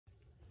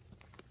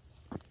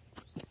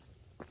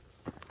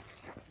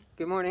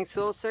Good morning,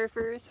 Soul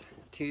Surfers.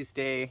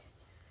 Tuesday,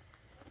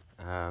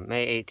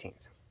 May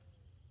 18th.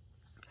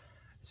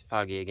 It's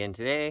Foggy again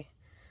today,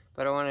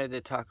 but I wanted to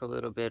talk a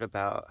little bit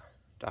about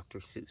Dr.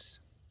 Suess.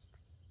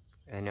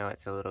 I know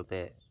it's a little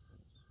bit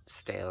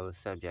stale, the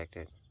subject.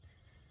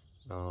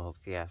 The whole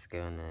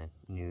fiasco in the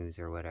news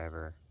or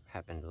whatever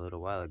happened a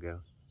little while ago.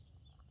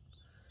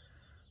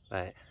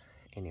 But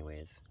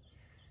anyways,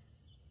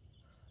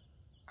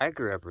 I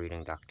grew up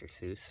reading Dr.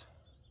 Suess.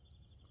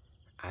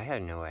 I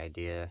had no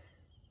idea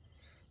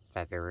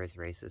that there was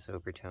racist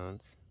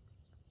overtones.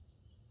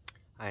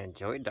 I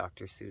enjoyed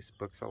Dr. Seuss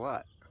books a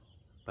lot,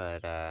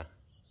 but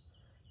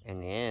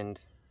in the end,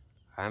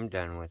 I'm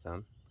done with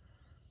them.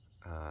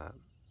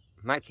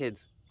 My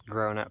kids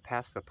grown up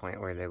past the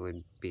point where they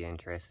would be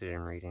interested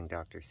in reading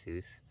Dr.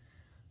 Seuss,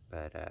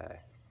 but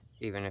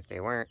even if they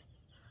weren't,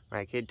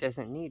 my kid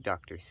doesn't need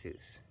Dr.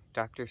 Seuss.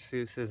 Dr.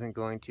 Seuss isn't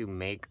going to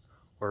make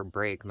or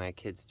break my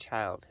kid's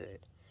childhood,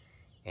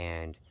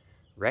 and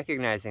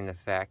recognizing the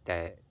fact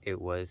that it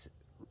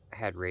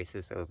had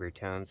racist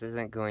overtones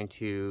isn't going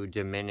to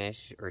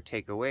diminish or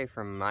take away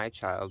from my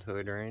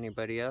childhood or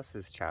anybody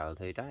else's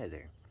childhood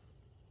either.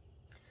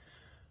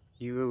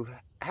 You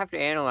have to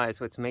analyze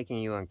what's making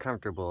you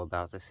uncomfortable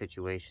about the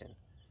situation.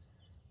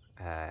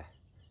 Are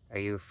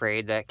you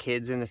afraid that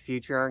kids in the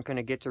future aren't going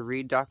to get to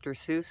read Dr.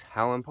 Seuss?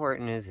 How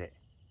important is it?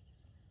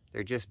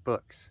 They're just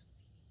books.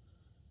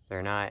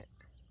 They're not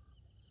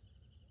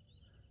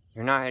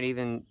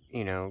even,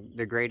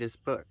 the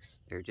greatest books.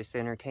 They're just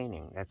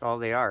entertaining. That's all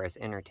they are, is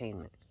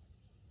entertainment.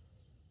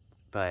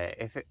 But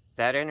if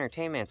that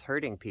entertainment's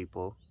hurting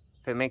people,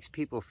 if it makes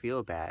people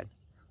feel bad,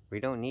 we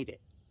don't need it.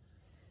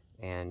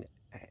 And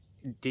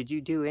did you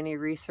do any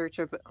research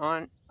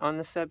on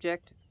the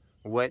subject?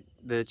 What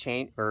the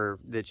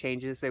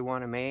changes they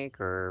want to make,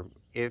 or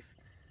if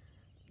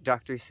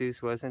Dr.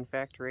 Seuss was in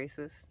fact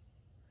racist?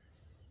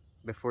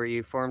 Before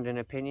you formed an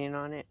opinion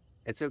on it?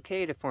 It's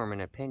okay to form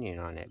an opinion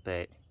on it,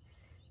 but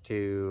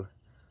to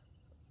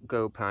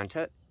go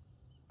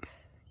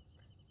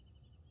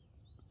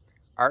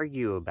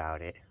argue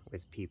about it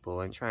with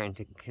people and trying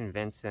to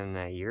convince them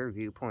that your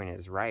viewpoint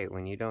is right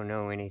when you don't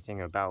know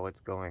anything about what's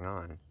going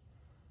on.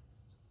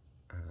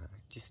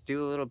 Just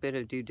do a little bit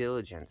of due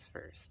diligence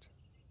first.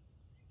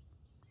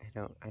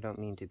 I don't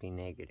mean to be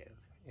negative.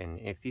 And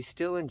if you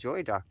still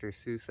enjoy Dr.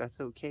 Seuss, that's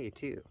okay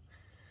too.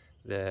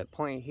 The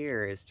point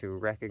here is to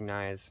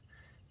recognize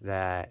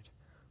that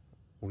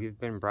we've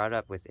been brought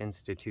up with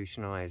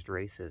institutionalized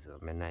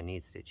racism, and that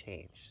needs to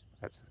change.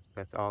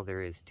 That's all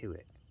there is to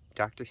it.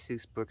 Dr.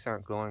 Seuss books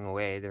aren't going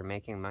away, they're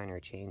making minor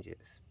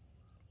changes.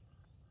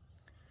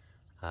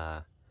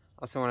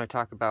 Also want to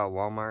talk about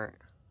Walmart,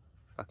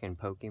 fucking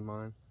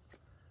Pokemon.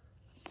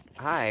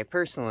 I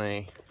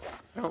personally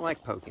don't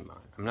like Pokemon.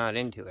 I'm not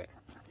into it.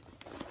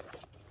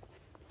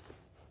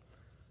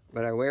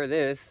 But I wear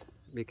this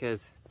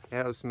because it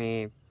helps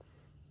me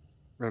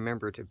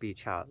remember to be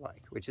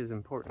childlike, which is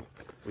important.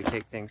 We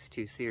take things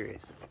too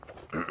seriously.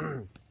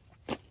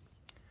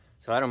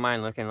 So I don't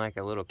mind looking like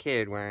a little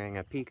kid wearing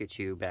a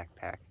Pikachu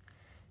backpack.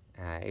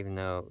 Even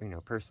though,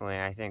 personally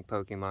I think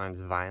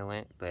Pokemon's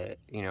violent, but,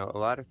 a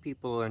lot of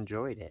people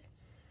enjoyed it.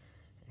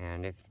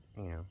 And if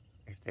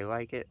they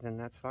like it, then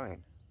that's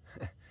fine.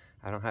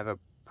 I don't have a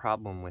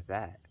problem with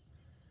that.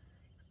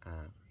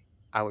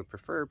 I would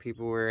prefer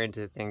people were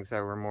into things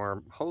that were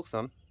more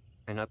wholesome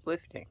and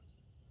uplifting.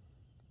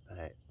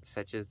 But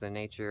such is the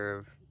nature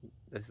of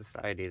the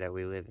society that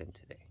we live in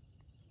today.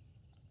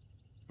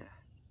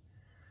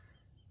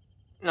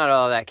 Not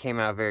all that came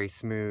out very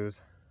smooth.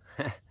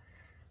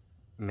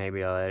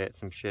 Maybe I'll edit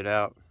some shit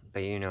out,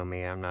 but you know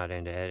me, I'm not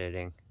into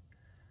editing.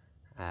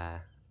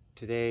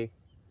 Today,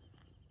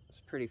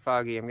 it's pretty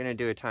foggy. I'm gonna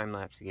do a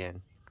time-lapse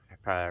again. I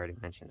probably already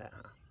mentioned that,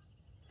 huh?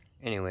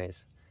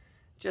 Anyways,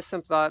 just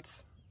some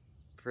thoughts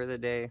for the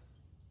day.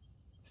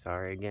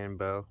 Sorry again,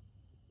 Bo.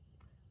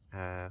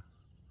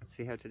 Let's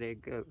see how today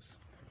goes.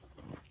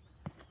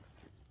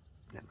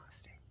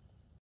 Namaste.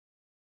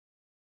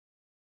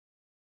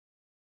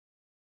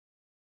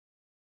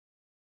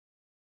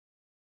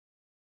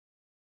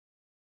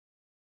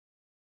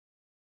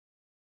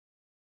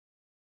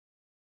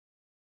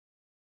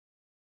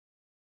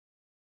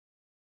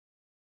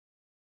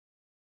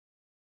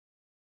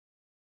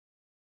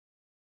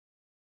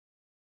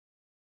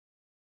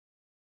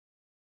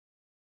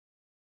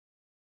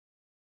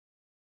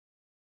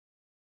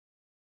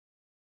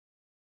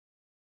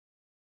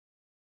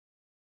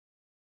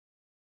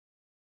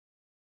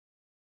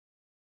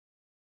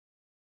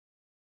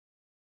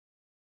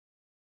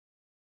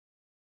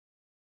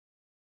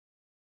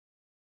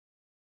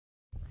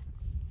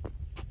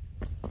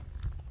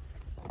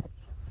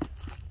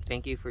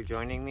 Thank you for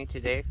joining me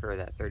today for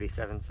that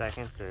 37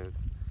 seconds of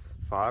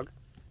fog.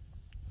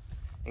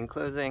 In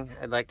closing,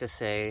 I'd like to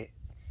say,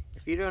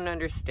 if you don't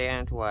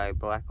understand why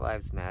Black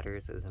Lives Matter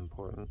is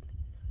important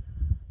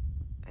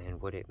and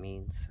what it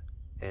means,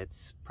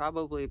 it's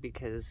probably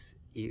because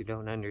you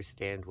don't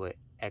understand what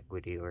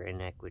equity or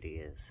inequity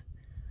is.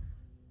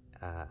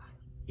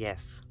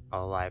 Yes,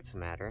 all lives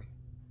matter,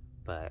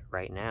 but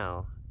right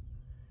now,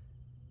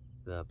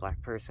 the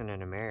black person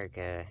in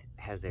America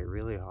has it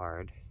really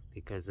hard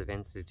because of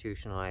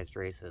institutionalized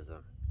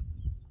racism.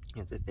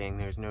 It's a thing,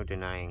 there's no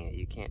denying it.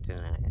 You can't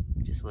deny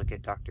it. Just look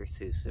at Dr.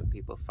 Suess and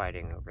people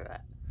fighting over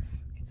that.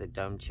 It's a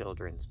dumb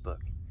children's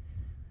book.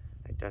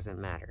 It doesn't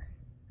matter.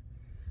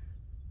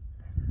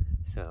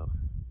 So,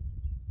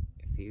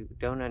 if you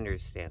don't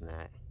understand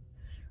that,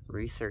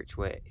 research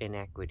what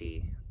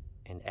inequity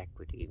and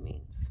equity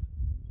means.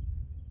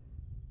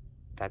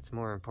 That's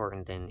more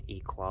important than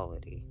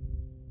equality.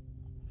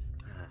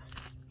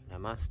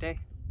 Namaste.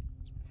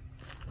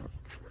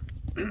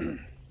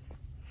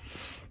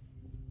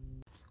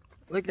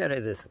 Look at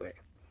it this way.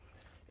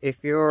 If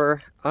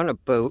you're on a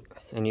boat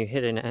and you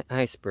hit an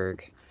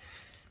iceberg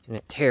and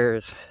it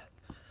tears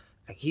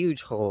a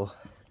huge hole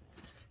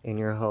in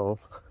your hull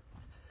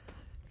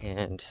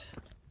and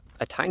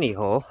a tiny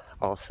hole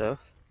also,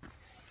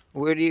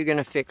 what are you going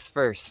to fix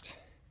first?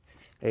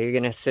 Are you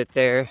going to sit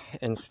there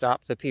and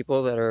stop the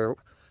people that are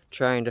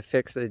trying to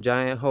fix the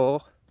giant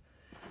hole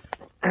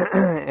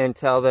and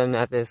tell them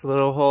that this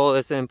little hole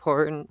is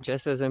important,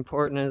 just as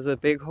important as the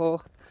big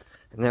hole?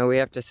 And that we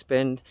have to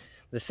spend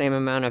the same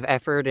amount of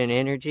effort and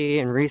energy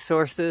and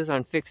resources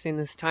on fixing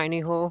this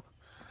tiny hole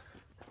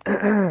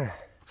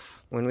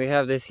when we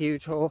have this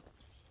huge hole?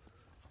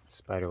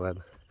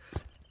 Spiderweb.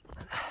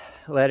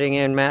 Letting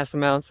in mass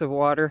amounts of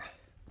water.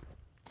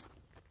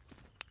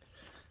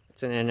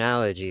 It's an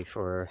analogy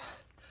for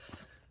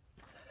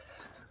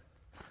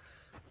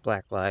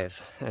Black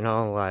lives and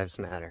all lives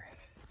matter.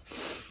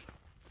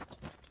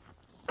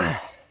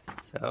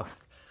 So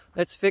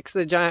let's fix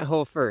the giant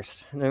hole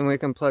first, and then we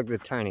can plug the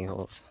tiny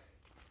holes.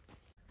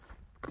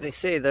 They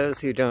say those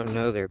who don't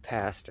know their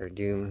past are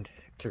doomed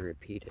to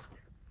repeat it.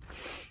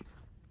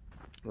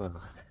 Well,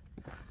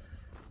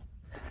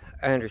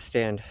 I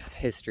understand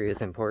history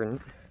is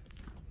important,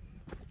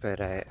 but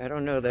I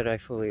don't know that I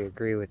fully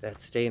agree with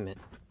that statement.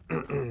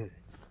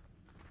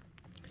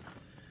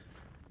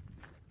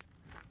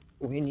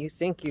 When you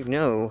think you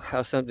know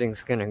how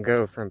something's going to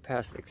go from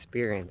past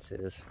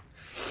experiences,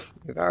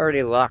 you've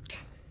already locked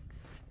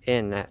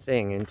in that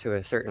thing into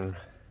a certain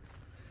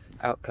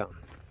outcome.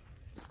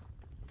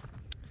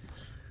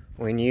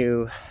 When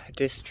you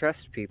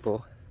distrust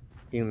people,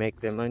 you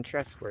make them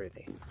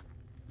untrustworthy.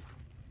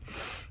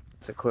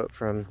 It's a quote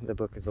from the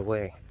Book of the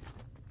Way,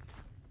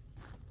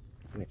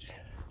 which,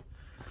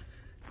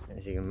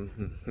 as you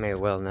may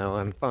well know,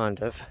 I'm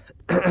fond of.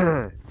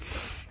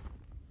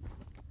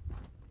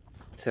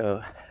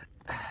 So,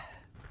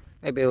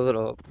 maybe a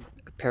little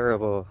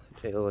parable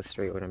to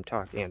illustrate what I'm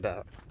talking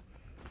about.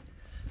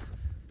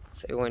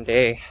 Say one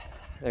day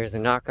there's a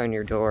knock on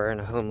your door and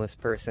a homeless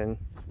person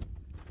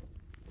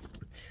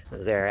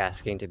is there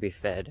asking to be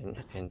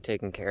fed and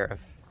taken care of.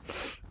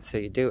 So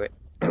you do it.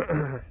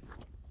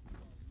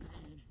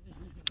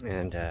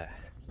 And, hold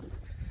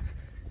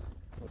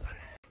on.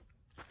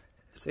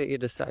 So you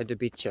decide to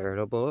be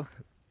charitable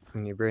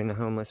and you bring the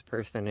homeless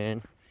person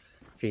in,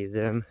 feed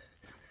them,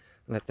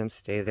 let them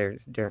stay there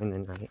during the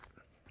night.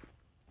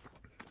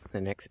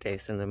 The next day,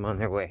 send them on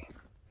their way.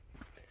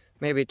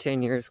 Maybe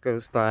 10 years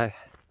goes by.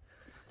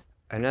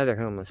 Another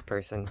homeless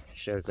person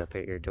shows up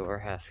at your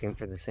door asking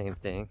for the same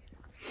thing.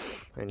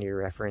 And you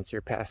reference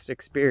your past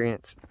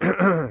experience.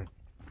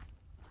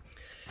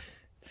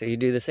 So you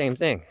do the same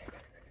thing.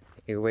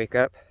 You wake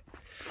up.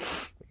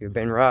 You've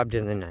been robbed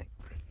in the night.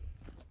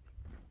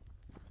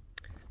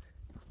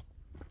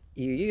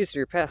 You used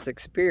your past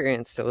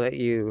experience to let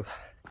you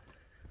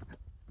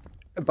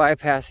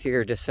bypass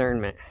your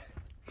discernment.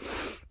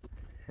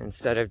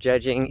 Instead of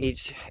judging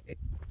each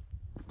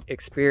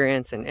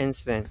experience and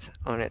instance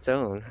on its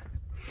own,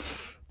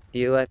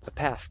 you let the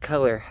past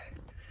color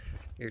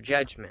your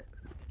judgment.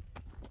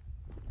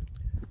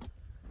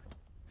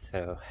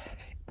 So,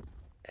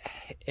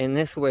 in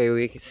this way,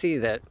 we can see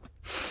that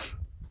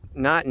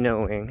not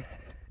knowing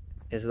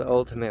is the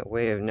ultimate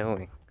way of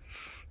knowing.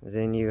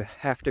 Then you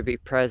have to be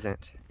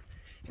present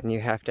and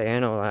you have to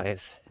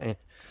analyze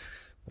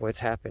what's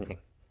happening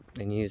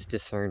and use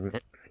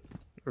discernment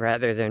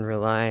rather than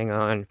relying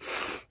on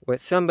what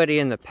somebody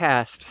in the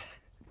past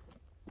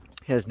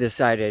has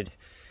decided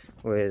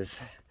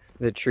was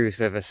the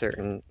truth of a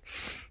certain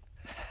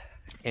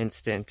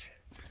instant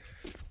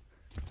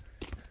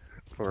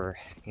or,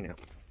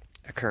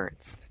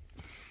 occurrence.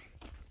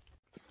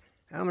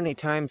 How many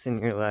times in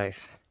your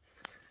life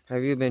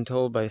have you been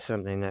told by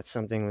something that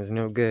something was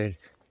no good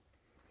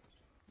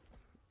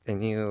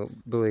and you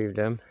believed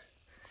them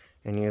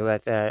and you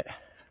let that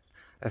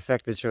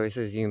affect the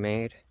choices you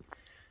made,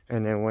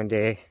 and then one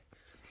day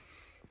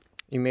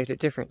you made a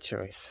different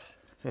choice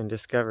and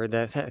discovered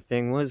that that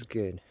thing was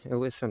good. It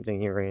was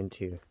something you were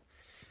into.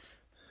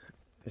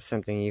 It's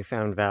something you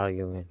found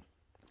value in.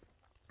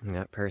 And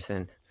that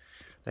person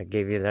that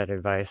gave you that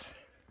advice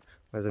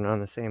wasn't on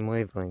the same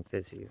wavelength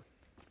as you.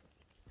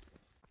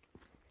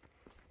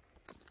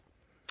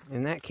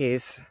 In that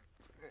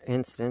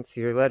instance,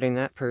 you're letting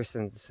that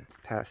person's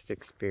past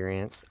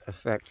experience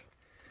affect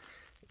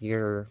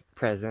your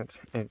present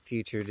and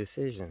future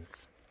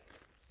decisions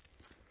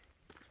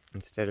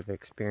instead of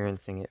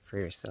experiencing it for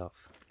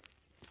yourself.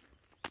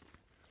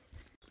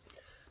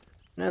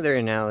 Another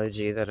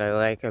analogy that I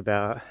like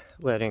about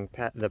letting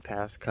the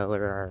past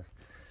color our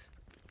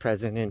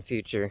present and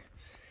future.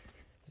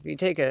 If you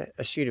take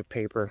a sheet of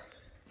paper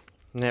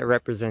and that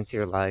represents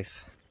your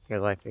life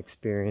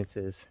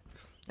experiences,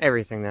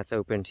 everything that's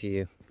open to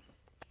you,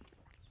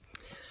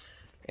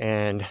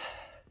 and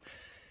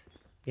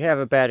you have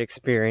a bad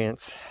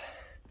experience,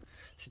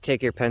 so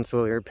take your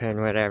pencil or your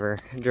pen, whatever,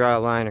 and draw a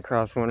line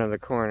across one of the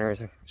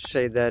corners,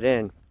 shade that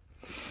in.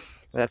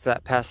 That's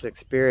that past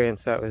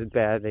experience that was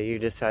bad that you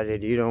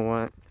decided you don't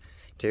want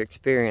to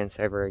experience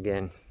ever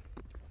again.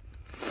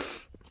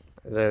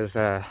 Those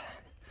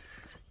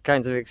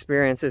kinds of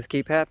experiences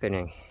keep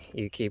happening.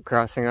 You keep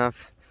crossing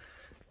off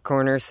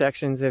corner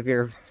sections of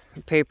your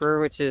paper,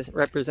 which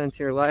represents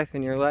your life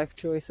and your life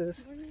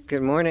choices.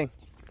 Good morning.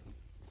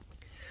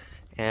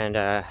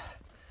 And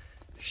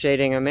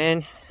shading them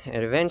in,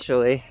 and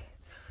eventually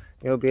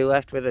you'll be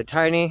left with a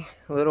tiny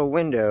little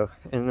window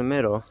in the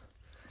middle,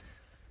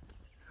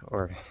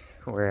 or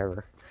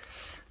wherever,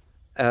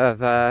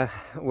 of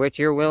what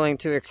you're willing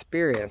to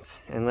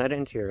experience and let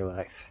into your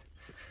life.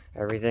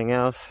 Everything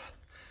else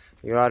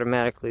you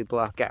automatically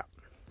block out.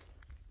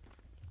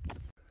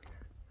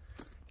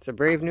 It's a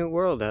brave new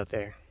world out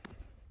there.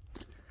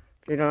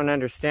 If you don't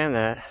understand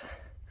that,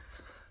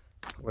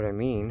 what I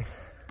mean,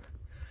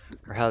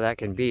 or how that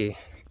can be,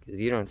 because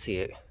you don't see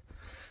it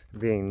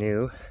being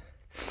new,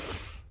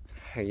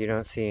 or you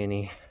don't see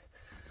any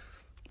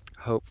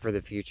hope for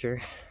the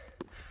future,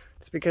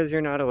 it's because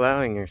you're not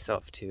allowing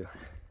yourself to.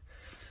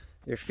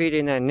 You're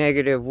feeding that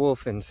negative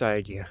wolf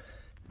inside you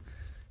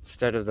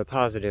instead of the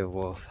positive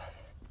wolf.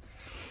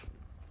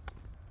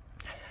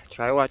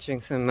 Try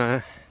watching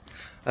some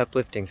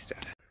uplifting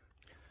stuff.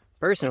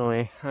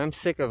 Personally, I'm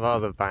sick of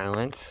all the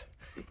violence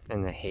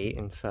and the hate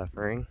and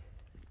suffering.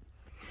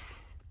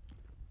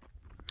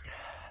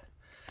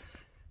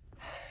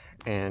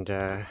 And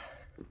I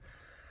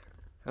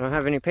don't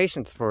have any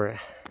patience for it.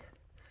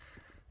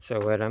 So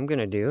what I'm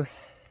gonna do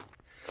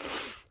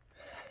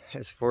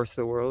is force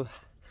the world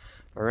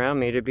around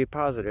me to be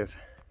positive,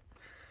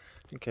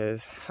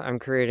 because I'm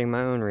creating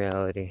my own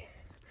reality,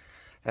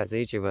 as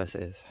each of us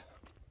is.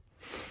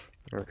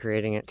 We're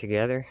creating it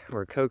together.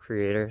 We're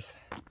co-creators.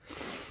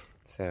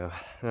 So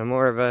the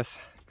more of us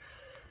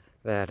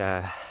that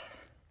are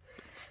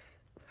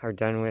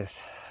done with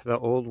the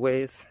old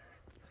ways,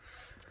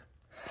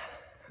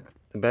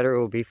 the better it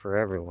will be for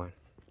everyone.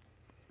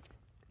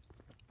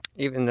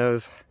 Even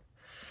those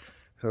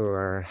who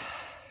are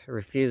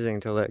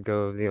refusing to let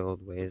go of the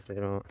old ways,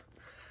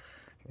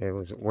 it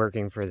wasn't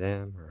working for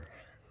them, or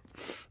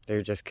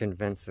they're just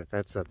convinced that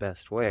that's the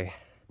best way,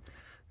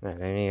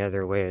 that any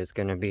other way is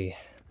going to be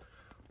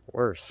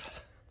worse,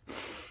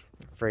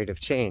 afraid of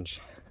change.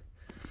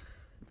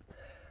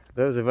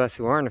 Those of us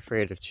who aren't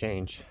afraid of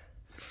change,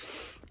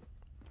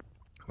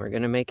 we're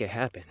going to make it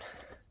happen.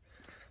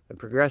 The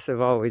progressive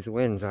always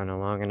wins on a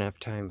long enough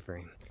time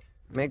frame.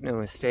 Make no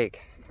mistake,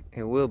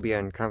 it will be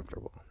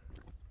uncomfortable,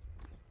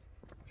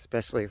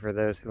 especially for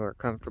those who are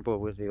comfortable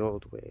with the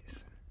old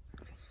ways.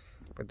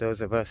 But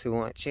those of us who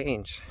want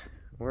change,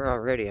 we're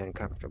already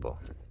uncomfortable.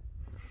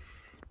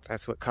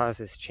 That's what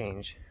causes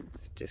change,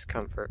 it's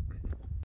discomfort.